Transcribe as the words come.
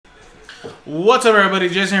What's up, everybody?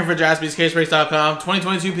 Jason here for jaspyscasebreaks.com.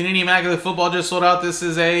 2022 Panini Immaculate Football just sold out. This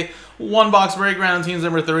is a one-box break, random teams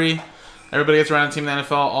number 3. Everybody gets a random team in the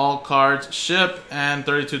NFL. All cards ship, and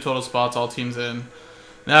 32 total spots, all teams in.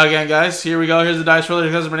 Now again, guys, here we go. Here's the dice roller.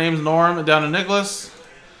 Customer names Norm, down to Nicholas.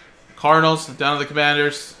 Cardinals, down to the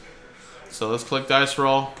Commanders. So let's click dice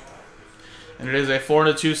roll. And it is a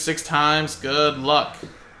 4-2, 6 times. Good luck.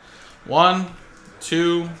 1,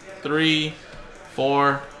 2, 3,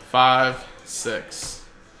 4, 5, 6.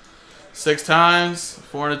 6 times.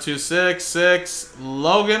 4-2, 6, 6.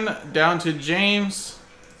 Logan down to James.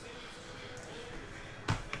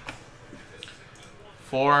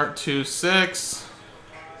 4, 2, 6.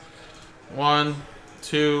 1,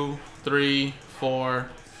 2, 3, 4,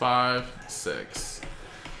 5, 6.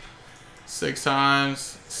 6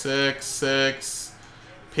 times. 6, 6.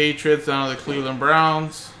 Patriots down to the Cleveland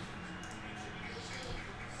Browns.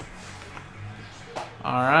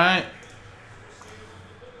 Alright.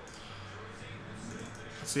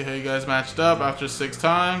 Let's see how you guys matched up after 6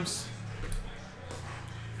 times.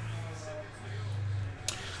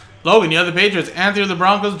 Logan, you have the Patriots. Anthony with the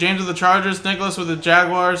Broncos. James with the Chargers. Nicholas with the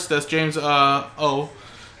Jaguars. That's James O.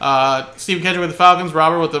 Steve Kendrick with the Falcons.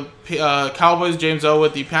 Robert with the Cowboys. James O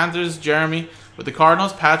with the Panthers. Jeremy with the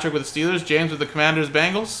Cardinals. Patrick with the Steelers. James with the Commanders.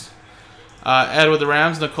 Bengals. Ed with the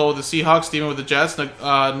Rams. Nicole with the Seahawks. Steven with the Jets.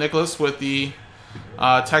 Nicholas with the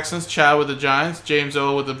Texans. Chad with the Giants. James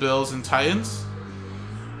O with the Bills and Titans.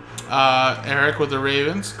 Eric with the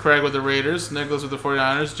Ravens. Craig with the Raiders. Nicholas with the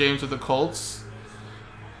 49ers. James with the Colts.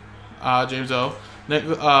 James O.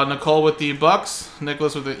 Nicole with the Bucks.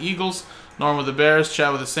 Nicholas with the Eagles. Norm with the Bears.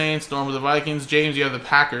 Chad with the Saints. Norm with the Vikings. James, you have the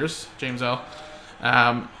Packers. James O.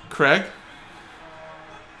 Craig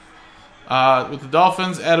with the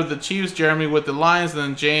Dolphins. Ed with the Chiefs. Jeremy with the Lions. And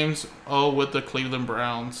then James O with the Cleveland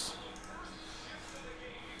Browns.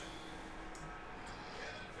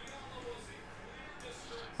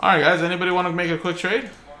 Alright, guys. Anybody want to make a quick trade?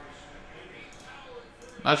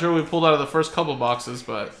 Not sure we pulled out of the first couple boxes,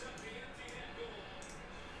 but...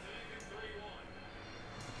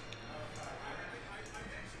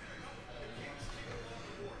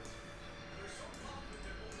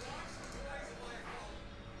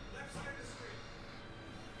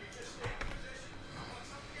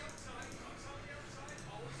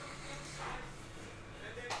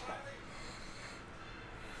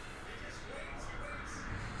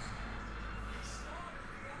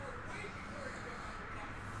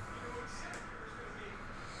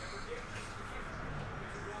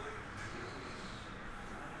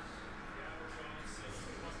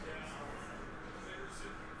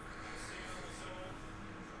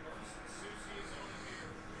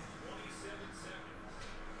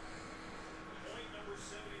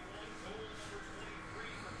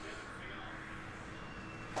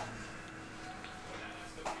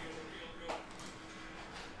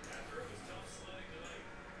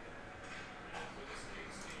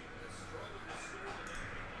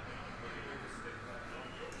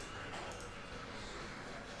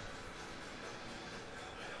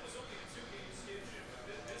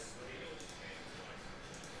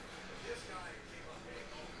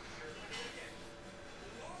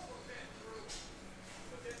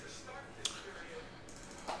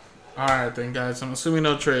 Alright then, guys. I'm assuming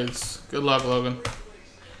no trades. Good luck, Logan.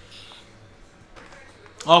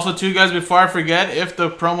 Also, too, guys, before I forget, if the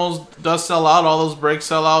promos does sell out, all those breaks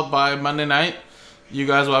sell out by Monday night, you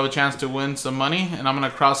guys will have a chance to win some money. And I'm going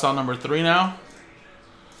to cross out number 3 now.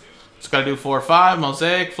 Just got to do 4 or 5.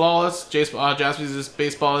 Mosaic, Flawless, Jaspy's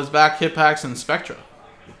Baseball is back, Hit Packs, and Spectra.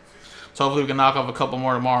 So hopefully we can knock off a couple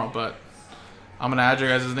more tomorrow. But I'm going to add your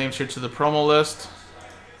guys' names here to the promo list.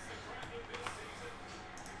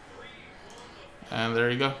 And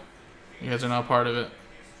there you go. You guys are now part of it.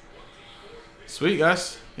 Sweet,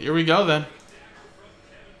 guys. Here we go, then.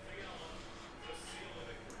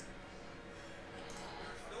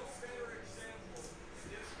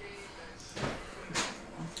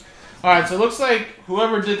 Alright, so it looks like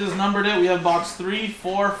whoever did this numbered it. We have box 3,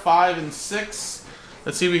 4, 5, and 6.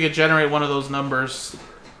 Let's see if we can generate one of those numbers.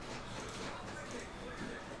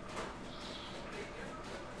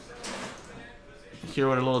 Here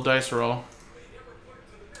with a little dice roll.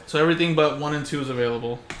 So everything but 1 and 2 is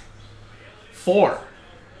available. 4.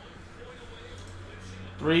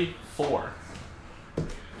 3, 4.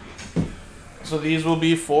 So these will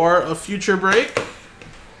be for a future break.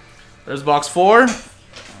 There's box 4.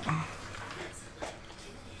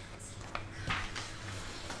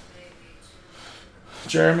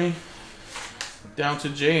 Jeremy down to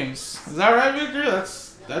James. Is that right, Victor?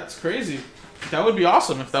 That's crazy. That would be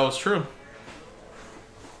awesome if that was true.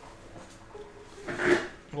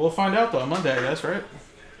 We'll find out, though, on Monday, I guess, right?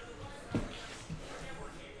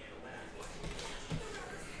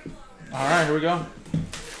 All right, here we go.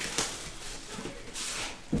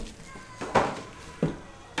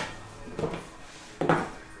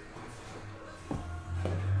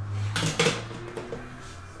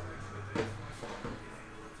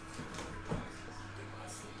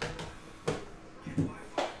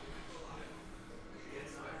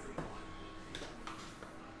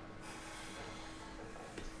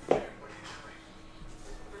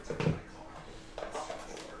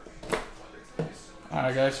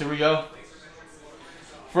 Alright guys, here we go.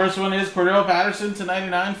 First one is Cordell Patterson to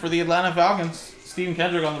 99 for the Atlanta Falcons. Stephen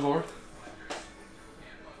Kendrick on the board.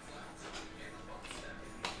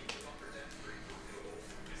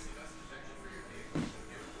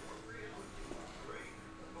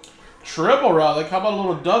 Triple relic. How about a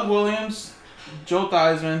little Doug Williams, Joe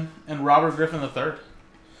Theismann, and Robert Griffin III.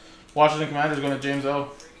 Washington Commanders going to James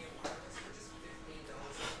O.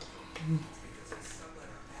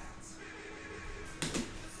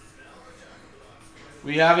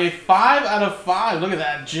 We have a 5 out of 5. Look at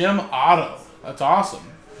that. Jim Otto. That's awesome.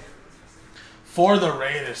 For the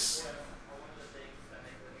Raiders.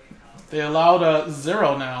 They allowed a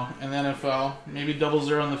 0 now in the NFL. Maybe double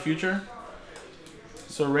 0 in the future.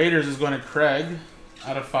 So Raiders is going to Craig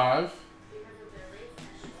out of 5.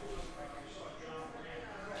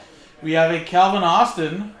 We have a Calvin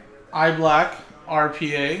Austin eye black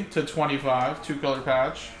RPA to 25. 2-color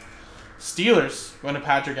patch. Steelers going to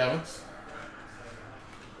Patrick Evans.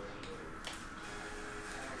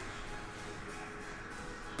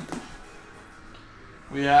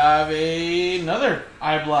 We have another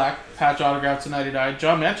eye black patch autograph to 99,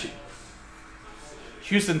 John Mechie.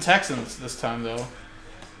 Houston Texans this time though.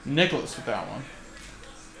 Nicholas with that one.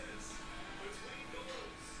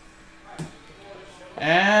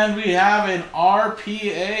 And we have an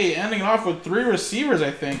RPA ending off with 3 receivers,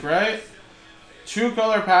 I think, right?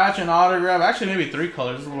 2-color patch and autograph. Actually, maybe 3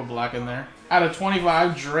 colors. There's a little black in there. Out of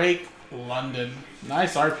 25, Drake London.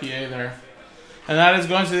 Nice RPA there. And that is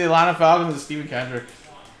going to the Atlanta Falcons and Stephen Kendrick.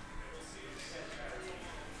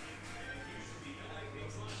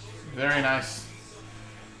 Very nice.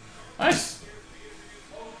 Nice.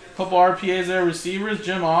 Couple RPAs there. Receivers.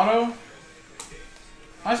 Jim Otto.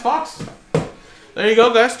 Nice box. There you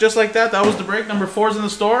go, guys. Just like that. That was the break. Number 4 is in the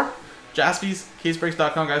store.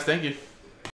 JaspysCaseBreaks.com, guys. Thank you.